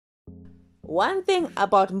One thing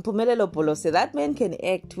about Mpumelelo Bhulose, that man can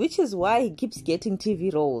act, which is why he keeps getting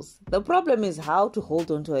TV roles. The problem is how to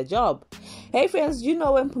hold on to a job. Hey friends, do you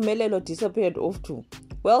know when Mpumelelo disappeared off to?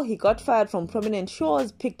 Well, he got fired from prominent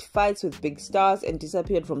shows, picked fights with big stars, and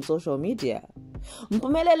disappeared from social media.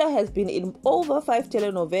 Mpumelelo has been in over 5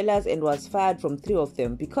 telenovelas and was fired from 3 of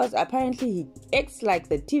them because apparently he acts like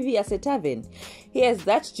the TV as a tavern. He has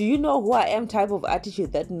that "do you know who I am" type of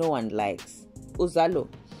attitude that no one likes. Uzalo.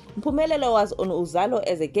 Mpumelelo was on Uzalo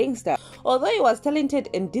as a gangster. Although he was talented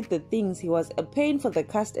and did the things, he was a pain for the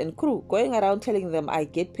cast and crew, going around telling them, "I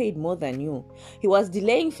get paid more than you." He was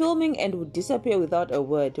delaying filming and would disappear without a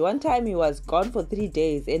word. One time he was gone for 3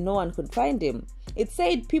 days and no one could find him. It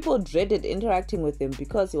said people dreaded interacting with him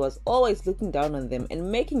because he was always looking down on them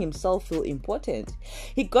and making himself feel important.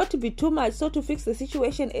 He got to be too much, so to fix the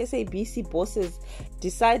situation, SABC bosses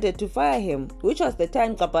decided to fire him, which was the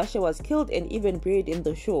time Gqabashe was killed and even buried in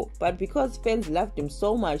the show. But because fans loved him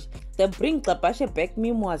so much, the Bring Gqabashe Back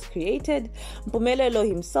meme was created. Mpumelelo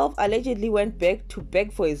himself allegedly went back to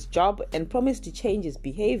beg for his job and promised to change his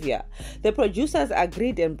behavior. The producers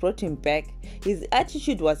agreed and brought him back. His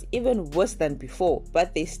attitude was even worse than before,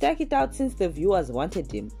 but they stuck it out since the viewers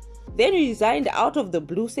wanted him. Then he resigned out of the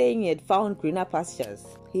blue, saying he had found greener pastures.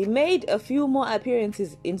 He made a few more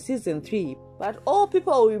appearances in season 3, but all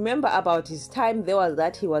people remember about his time there was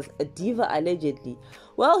that he was a diva allegedly.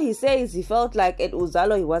 Well, he says he felt like at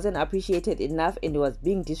Uzalo he wasn't appreciated enough and he was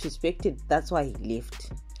being disrespected, that's why he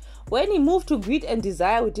left. When he moved to Greed and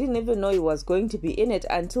Desire, we didn't even know he was going to be in it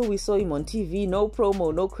until we saw him on TV. No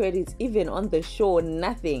promo, no credits, even on the show,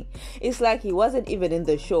 nothing. It's like he wasn't even in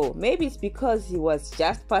the show. Maybe it's because he was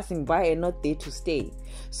just passing by and not there to stay.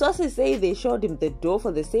 Sources say they showed him the door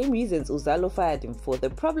for the same reasons Uzalo fired him for. The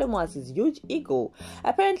problem was his huge ego.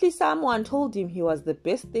 Apparently someone told him he was the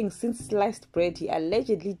best thing since sliced bread. He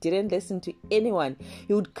allegedly didn't listen to anyone.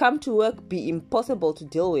 He would come to work, be impossible to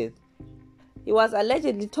deal with. He was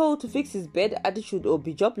allegedly told to fix his bad attitude or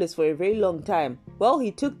be jobless for a very long time. Well,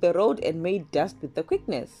 he took the road and made dust with the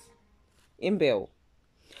quickness. Imbeo.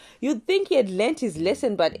 You'd think he had learnt his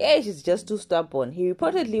lesson, but age is just too stubborn. He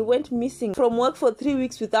reportedly went missing from work for 3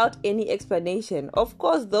 weeks without any explanation. Of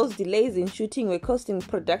course, those delays in shooting were costing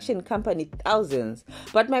production company thousands.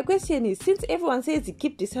 But my question is, since everyone says he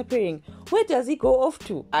keeps disappearing, where does he go off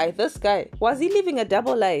to? This guy. Was he living a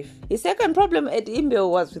double life? His second problem at Imbeo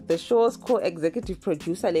was with the show's co-executive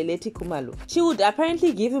producer, Leleti Khumalo. She would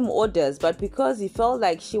apparently give him orders, but because he felt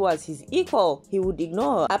like she was his equal, he would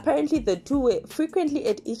ignore her. Apparently, the two were frequently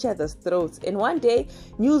at each other's throats, and one day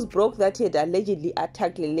news broke that he had allegedly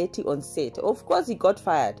attacked Leleti on set. Of course, he got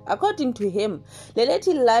fired. According to him,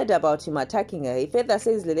 Leleti lied about him attacking her. He further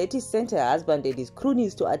says Leleti sent her husband and his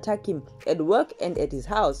cronies to attack him at work and at his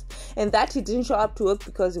house, and that he didn't show up to work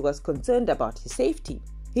because he was concerned about his safety.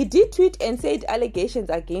 He did tweet and said allegations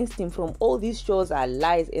against him from all these shows are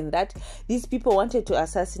lies and that these people wanted to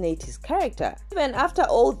assassinate his character. Even after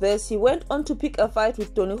all this, he went on to pick a fight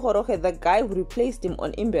with Tony Goroge, the guy who replaced him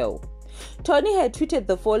on Imbeo. Tony had tweeted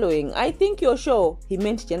the following: "I think your show," he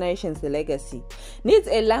meant Generations The Legacy, "needs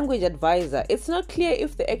a language advisor. It's not clear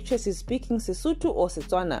if the actress is speaking Sesotho or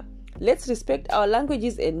Setswana. Let's respect our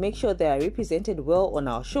languages and make sure they are represented well on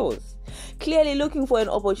our shows." Clearly looking for an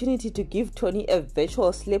opportunity to give Tony a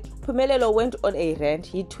virtual slap, Mpumelelo went on a rant.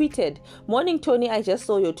 He tweeted, "Morning Tony, I just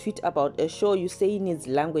saw your tweet about a show you say needs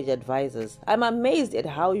language advisors. I'm amazed at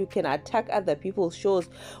how you can attack other people's shows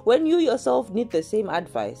when you yourself need the same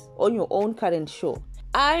advice on your own current show.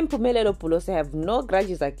 I'm Mpumelelo Bhulose, have no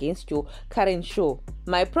grudges against your current show.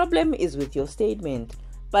 My problem is with your statement.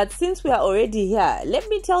 But since we are already here, let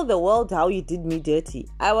me tell the world how you did me dirty.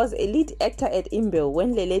 I was a lead actor at Imbeo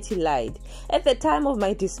when Leleti lied. At the time of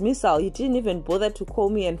my dismissal, you didn't even bother to call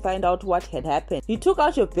me and find out what had happened. You took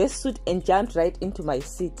out your best suit and jumped right into my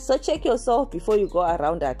seat. So check yourself before you go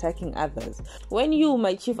around attacking others, when you,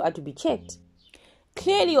 my chief, are to be checked."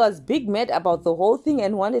 Clearly was big mad about the whole thing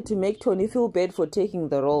and wanted to make Tony feel bad for taking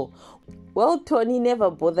the role. Well, Tony never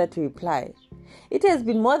bothered to reply. It has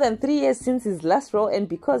been more than 3 years since his last role, and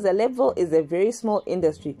because the level is a very small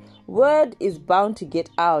industry, word is bound to get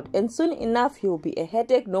out, and soon enough he will be a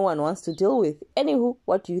headache no one wants to deal with. Anywho,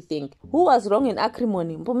 what do you think? Who was wrong in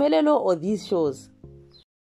acrimony, Mpumelelo or these shows?